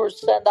girls were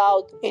sent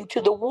out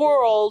into the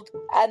world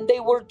and they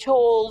were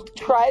told,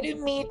 try to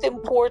meet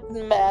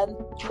important men,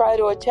 try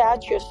to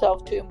attach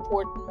yourself to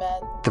important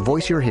men. The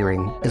voice you're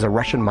hearing is a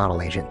Russian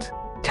model agent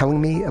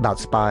telling me about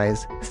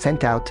spies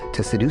sent out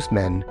to seduce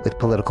men with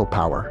political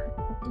power.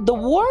 The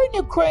war in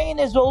Ukraine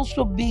is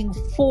also being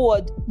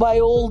fought by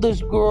all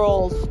these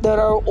girls that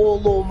are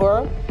all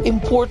over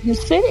important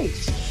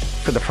cities.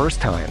 For the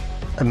first time,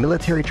 a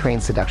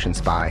military-trained seduction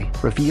spy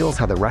reveals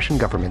how the Russian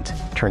government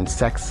turned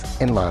sex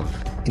and love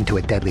into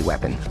a deadly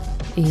weapon.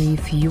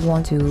 If you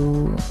want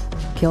to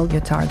kill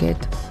your target,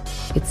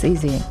 it's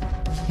easy.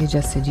 You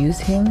just seduce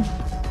him,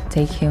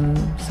 take him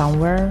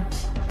somewhere,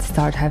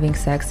 start having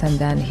sex, and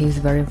then he's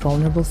very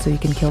vulnerable, so you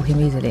can kill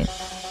him easily.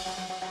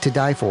 To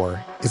Die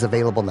For is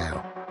available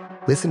now.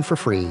 Listen for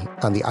free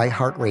on the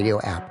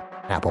iHeartRadio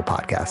app, Apple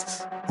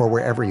Podcasts, or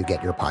wherever you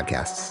get your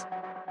podcasts.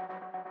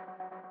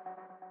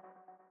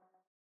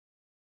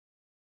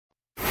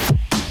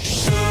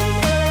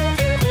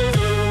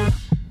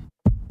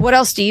 What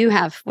else do you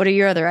have? What are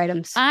your other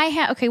items? I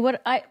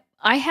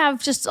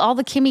have just all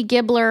the Kimmy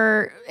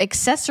Gibbler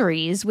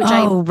accessories, which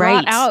I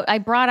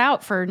brought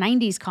out for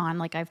 90s Con.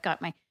 Like I've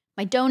got my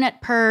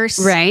donut purse.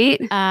 Right.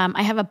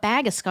 I have a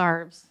bag of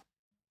scarves.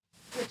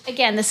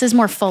 Again, this is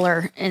more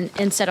fuller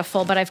instead of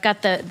full, but I've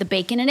got the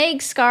bacon and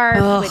egg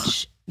scarf,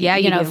 which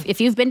if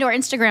you've been to our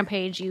Instagram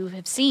page, you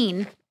have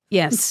seen.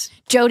 Yes.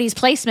 Jody's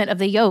placement of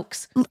the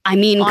yolks. I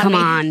mean, come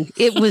on.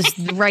 It was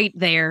right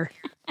there.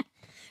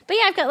 But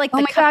yeah, I've got like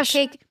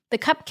the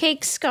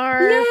cupcake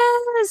scarf.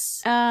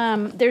 Yes.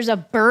 There's a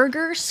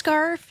burger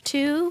scarf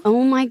too.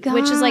 Oh my God.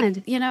 Which is like,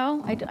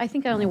 I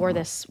think I only wore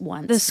this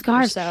once. The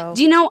scarf. So.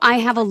 Do you know I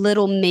have a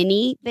little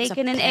mini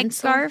bacon and egg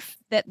scarf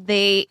that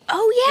they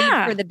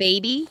made for the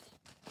baby?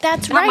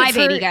 That's Not right. my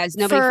baby, guys.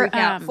 Nobody freak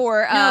out.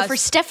 For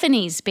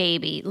Stephanie's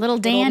baby, little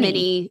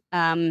Danny.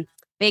 Little mini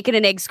bacon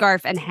and egg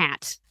scarf and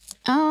hat.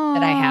 Oh.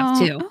 That I have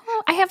too.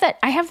 Oh, I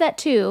have that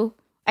too.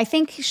 I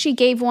think she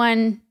gave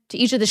one to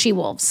each of the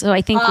she-wolves. So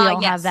I think we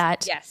all have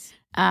that. Yes.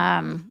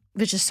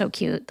 Which is so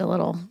cute. The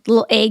little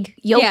egg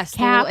yolk cap.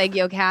 The little egg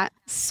yolk hat.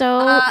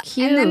 So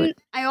cute. And then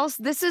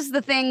this is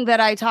the thing that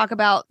I talk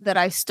about that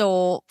I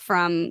stole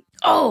from.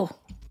 Oh.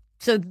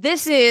 So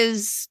this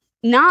is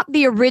not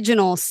the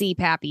original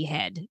CPAPI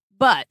head,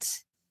 but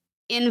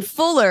in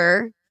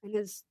fuller, and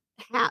his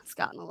hat's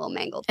gotten a little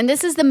mangled. And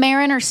this is the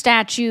Mariner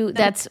statue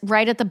that's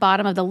right at the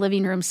bottom of the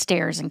living room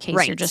stairs in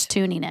case you're just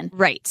tuning in.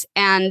 Right.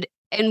 And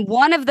in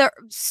one of the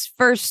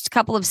first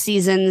couple of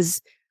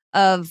seasons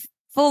of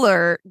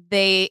Fuller,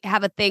 they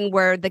have a thing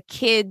where the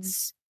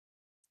kids,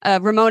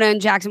 Ramona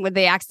and Jackson, where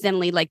they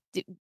accidentally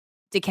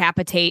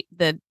decapitate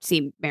the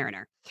Sea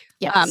Mariner.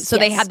 Yes, so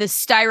they had this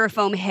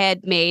styrofoam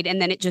head made,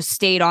 and then it just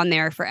stayed on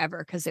there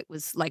forever because it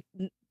was like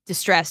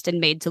distressed and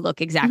made to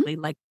look exactly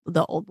like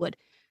the old wood.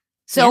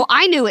 So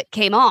I knew it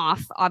came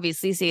off,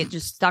 obviously. See, it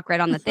just stuck right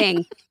on the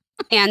thing.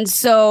 And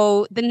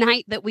so the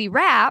night that we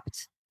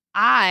wrapped,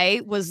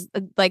 I was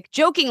like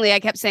jokingly, I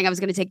kept saying I was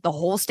going to take the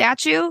whole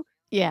statue.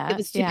 Yeah. It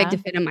was too big to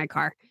fit in my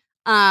car.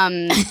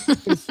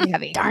 It was too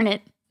heavy. Darn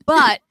it.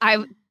 But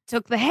I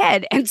took the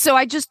head. And so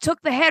I just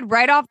took the head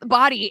right off the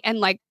body and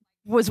like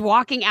was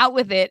walking out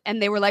with it.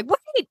 And they were like,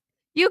 wait,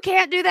 you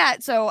can't do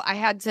that. So I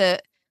had to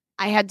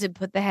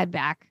put the head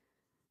back.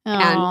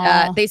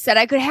 And they said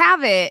I could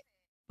have it,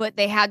 but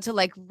they had to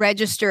like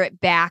register it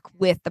back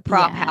with the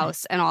prop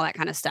house and all that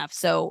kind of stuff.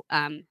 So,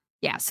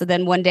 so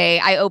then one day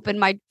I opened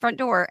my front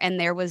door and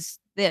there was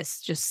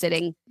this just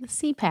sitting. The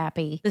Sea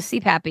Pappy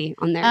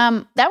on there.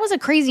 That was a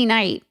crazy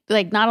night.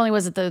 Like, not only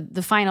was it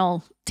the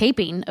final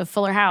taping of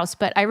Fuller House,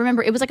 but I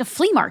remember it was like a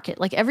flea market.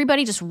 Like,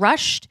 everybody just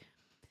rushed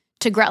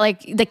to grab,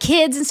 like the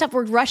kids and stuff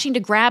were rushing to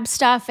grab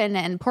stuff.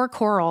 And poor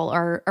Coral,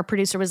 our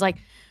producer, was like,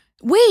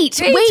 Wait,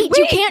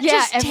 you can't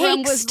just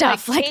take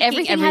stuff. Like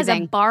everything has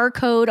a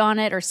barcode on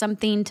it or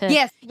something to.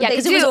 Yes. Yeah,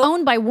 because it was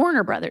owned by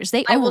Warner Brothers.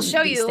 I will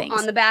show you things.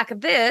 On the back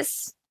of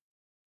this.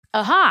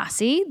 Aha,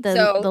 see? The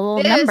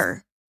little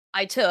number.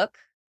 I took.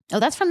 Oh,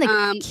 that's from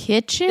the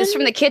kitchen? This is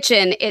from the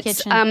kitchen.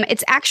 It's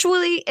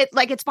actually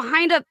it's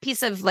behind a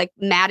piece of like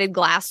matted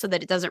glass so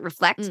that it doesn't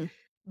reflect.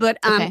 But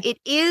it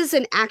is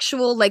an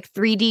actual like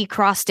 3D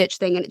cross stitch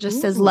thing, and it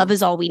just says "Love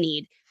is all we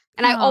need."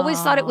 And I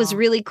always thought it was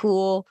really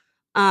cool.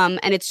 And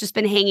it's just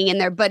been hanging in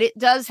there, but it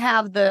does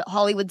have the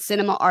Hollywood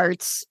Cinema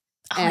Arts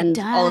and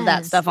all of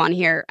that stuff on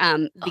here.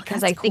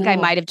 Because I think I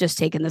might have just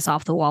taken this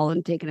off the wall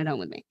and taken it home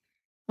with me.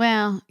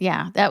 Well,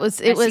 yeah, there was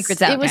a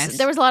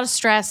lot of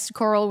stress.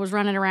 Coral was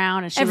running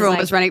around and everyone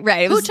was running.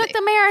 Right. Who took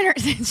the Mariner?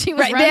 She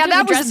was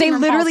running they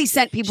literally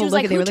sent people. She was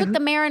like, who took the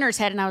Mariner's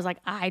head? And I was like,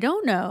 I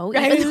don't know.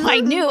 I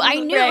knew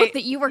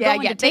that you were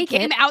going to take it. They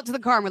came out to the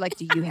car and were like,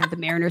 do you have the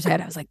Mariner's head?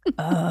 I was like,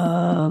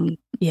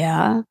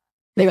 yeah.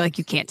 They were like,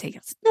 you can't take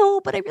it. No,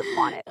 but I really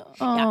want it. Oh,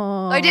 yeah.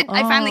 So I did.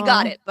 I finally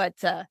got it, but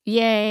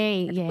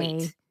yay.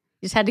 You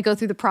just had to go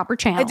through the proper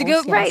channels. Had to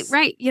go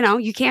right. You know,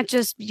 you can't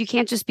just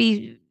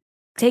be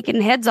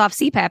taking heads off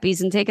Sea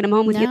Pappies and taking them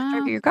home with you in the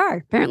trunk of your car.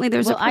 Apparently,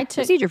 there's a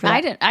procedure for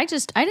that. I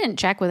didn't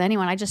check with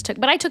anyone. I just took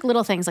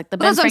little things like the.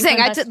 That's what I'm saying.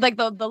 I took like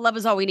the love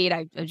is all we need.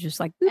 I just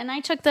like, and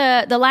I took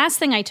the last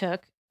thing I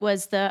took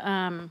was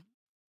the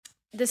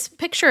this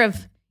picture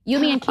of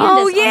Yumi and Candace.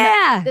 Oh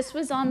yeah, this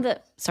was on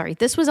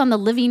the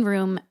living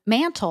room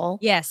mantle.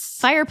 Yes,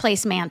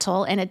 fireplace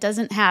mantle, and it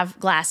doesn't have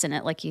glass in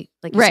it like you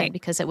said,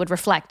 because it would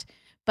reflect.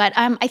 But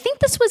I think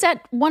this was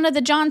at one of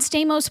the John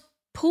Stamos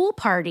pool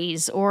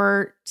parties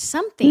or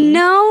something.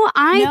 No,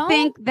 I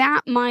think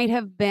that might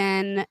have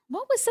been.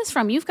 What was this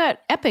from? You've got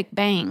epic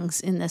bangs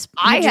in this.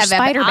 I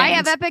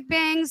have epic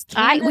bangs.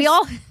 We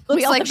all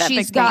looks like have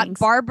she's epic got bangs.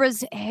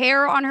 Barbara's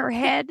hair on her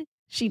head.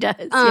 She does.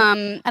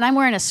 And I'm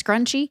wearing a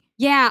scrunchie.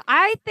 Yeah,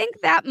 I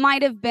think that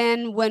might have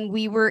been when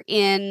we were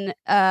in.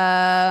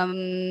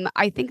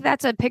 I think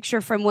that's a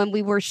picture from when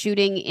we were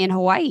shooting in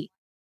Hawaii.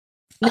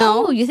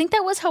 No, you think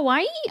that was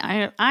Hawaii?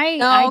 I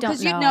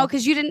don't know. No,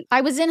 because you didn't.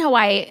 I was in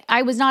Hawaii.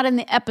 I was not in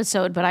the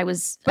episode, but I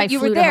was. But you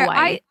were there.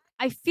 I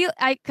feel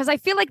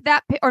like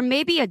that, or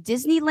maybe a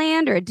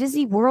Disneyland or a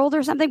Disney World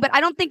or something. But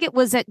I don't think it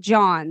was at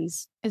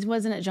John's. It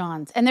wasn't at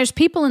John's, and there's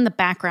people in the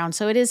background,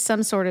 so it is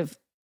some sort of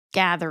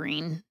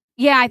gathering.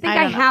 Yeah, I think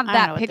I have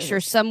that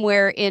picture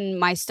somewhere in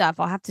my stuff.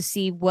 I'll have to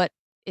see what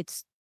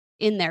it's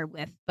in there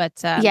with.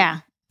 But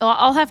yeah.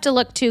 I'll have to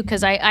look too,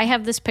 because I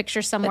have this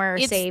picture somewhere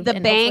saved. The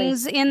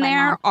bangs in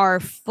there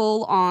are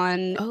full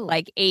on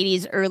like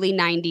 80s, early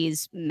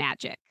 90s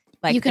magic.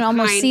 Like you can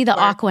almost see the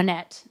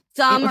Aquanet.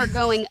 Some are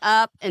going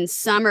up and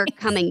some are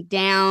coming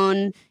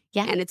down.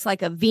 Yeah. And it's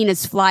like a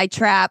Venus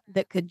flytrap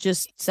that could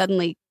just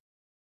suddenly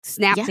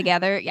snap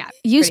together. Yeah.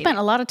 You spent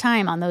a lot of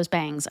time on those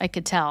bangs, I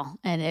could tell.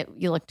 And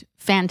you looked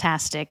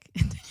fantastic.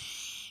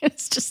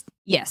 It's just.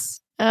 Yes.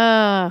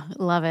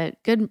 Love it.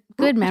 Good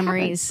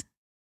memories.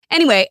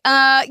 Anyway,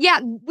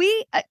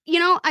 we,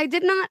 I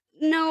did not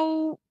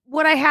know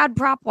what I had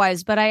prop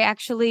wise, but I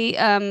actually,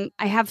 I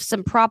have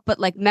some prop, but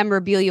like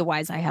memorabilia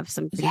wise, I have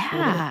some pretty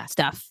cool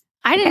stuff.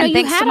 I didn't know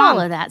you had all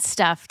of that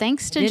stuff.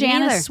 Thanks to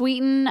Janice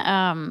Sweeten.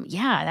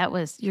 That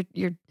was,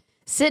 you're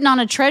sitting on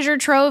a treasure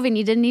trove and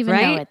you didn't even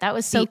know it. That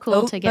was so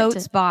cool to get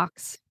to.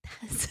 Box.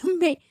 That's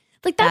amazing.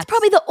 Like that's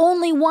probably the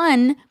only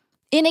one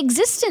in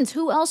existence.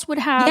 Who else would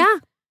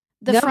have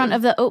the front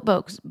of the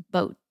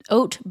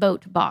oat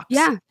boat box?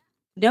 Yeah.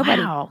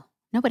 Nobody. Wow.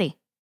 Nobody.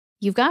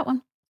 You've got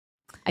one.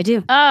 I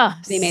do. Oh,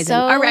 it's amazing. So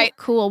all right.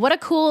 Cool. What a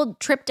cool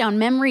trip down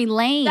memory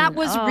lane. That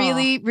was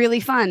really, really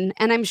fun.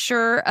 And I'm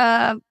sure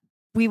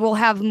we will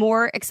have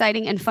more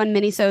exciting and fun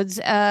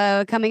minisodes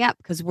coming up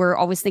because we're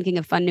always thinking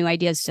of fun new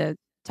ideas to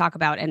talk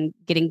about and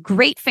getting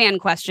great fan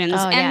questions.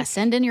 Oh, and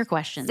send in your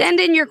questions. Send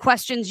in your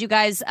questions, you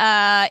guys.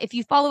 If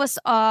you follow us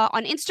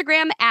on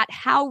Instagram at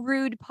How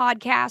Rude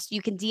Podcast,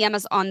 you can DM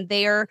us on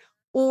there.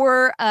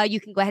 Or you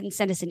can go ahead and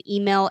send us an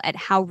email at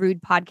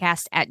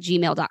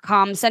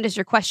howrudepodcast@gmail.com. Send us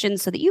your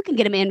questions so that you can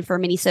get them in for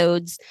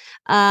minisodes.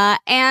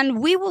 And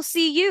we will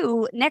see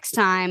you next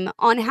time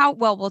on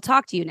we'll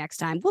talk to you next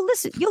time.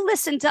 You'll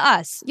listen to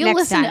us. You'll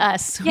listen to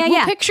us. Yeah,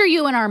 we'll picture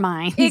you in our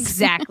minds.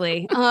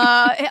 Exactly.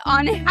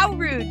 On How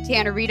Rude,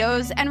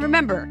 Tanneritos. And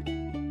remember,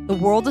 the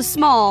world is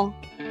small,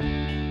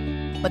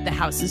 but the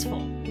house is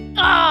full.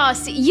 Oh,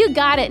 see, you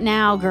got it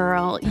now,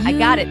 girl. I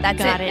got it. That's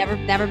got it.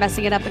 Never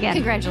messing it up again.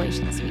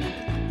 Congratulations, sweetie.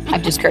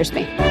 I've just cursed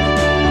me.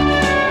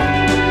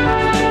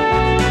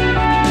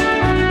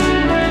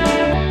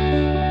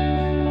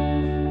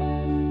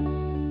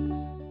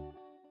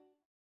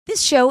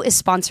 This show is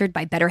sponsored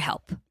by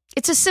BetterHelp.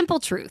 It's a simple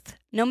truth.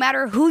 No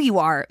matter who you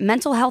are,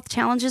 mental health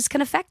challenges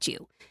can affect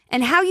you,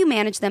 and how you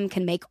manage them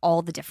can make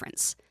all the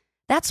difference.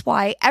 That's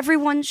why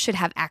everyone should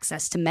have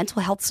access to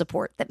mental health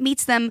support that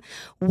meets them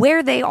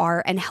where they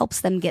are and helps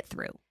them get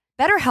through.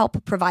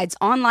 BetterHelp provides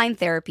online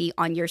therapy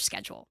on your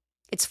schedule.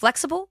 It's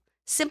flexible,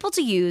 simple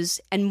to use,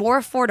 and more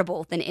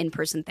affordable than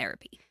in-person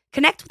therapy.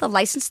 Connect with a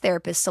licensed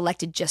therapist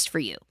selected just for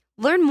you.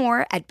 Learn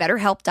more at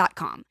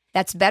BetterHelp.com.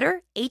 That's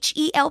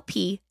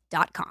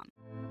BetterHelp.com.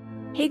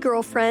 Hey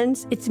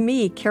girlfriends, it's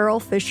me,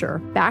 Carol Fisher,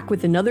 back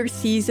with another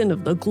season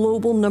of the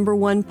global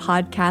 #1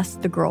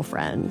 podcast, The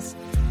Girlfriends.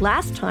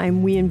 Last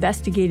time, we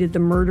investigated the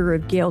murder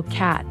of Gail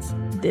Katz.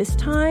 This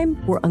time,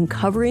 we're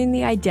uncovering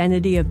the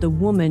identity of the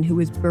woman who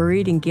was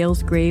buried in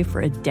Gail's grave for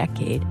a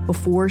decade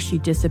before she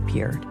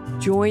disappeared.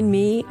 Join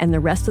me and the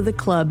rest of the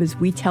club as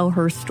we tell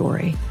her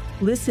story.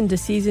 Listen to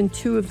Season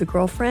 2 of The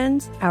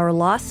Girlfriends, Our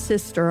Lost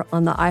Sister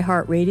on the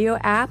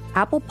iHeartRadio app,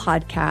 Apple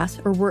Podcasts,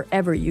 or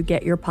wherever you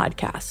get your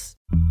podcasts.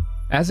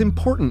 As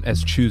important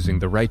as choosing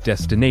the right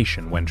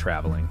destination when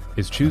traveling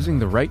is choosing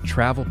the right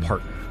travel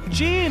partner.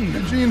 Gene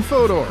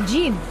Fodor.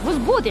 Gene, was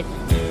good.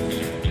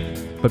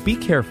 But be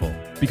careful,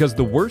 because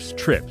the worst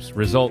trips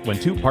result when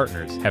two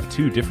partners have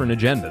two different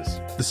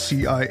agendas. The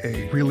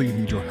CIA really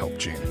need your help,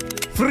 Gene.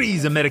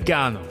 Freeze,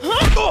 Americano.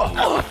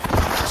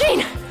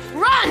 Gene,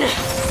 run!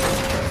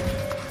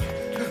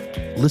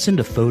 Listen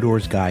to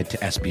Fodor's Guide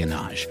to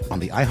Espionage on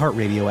the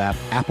iHeartRadio app,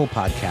 Apple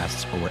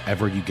Podcasts, or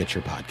wherever you get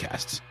your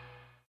podcasts.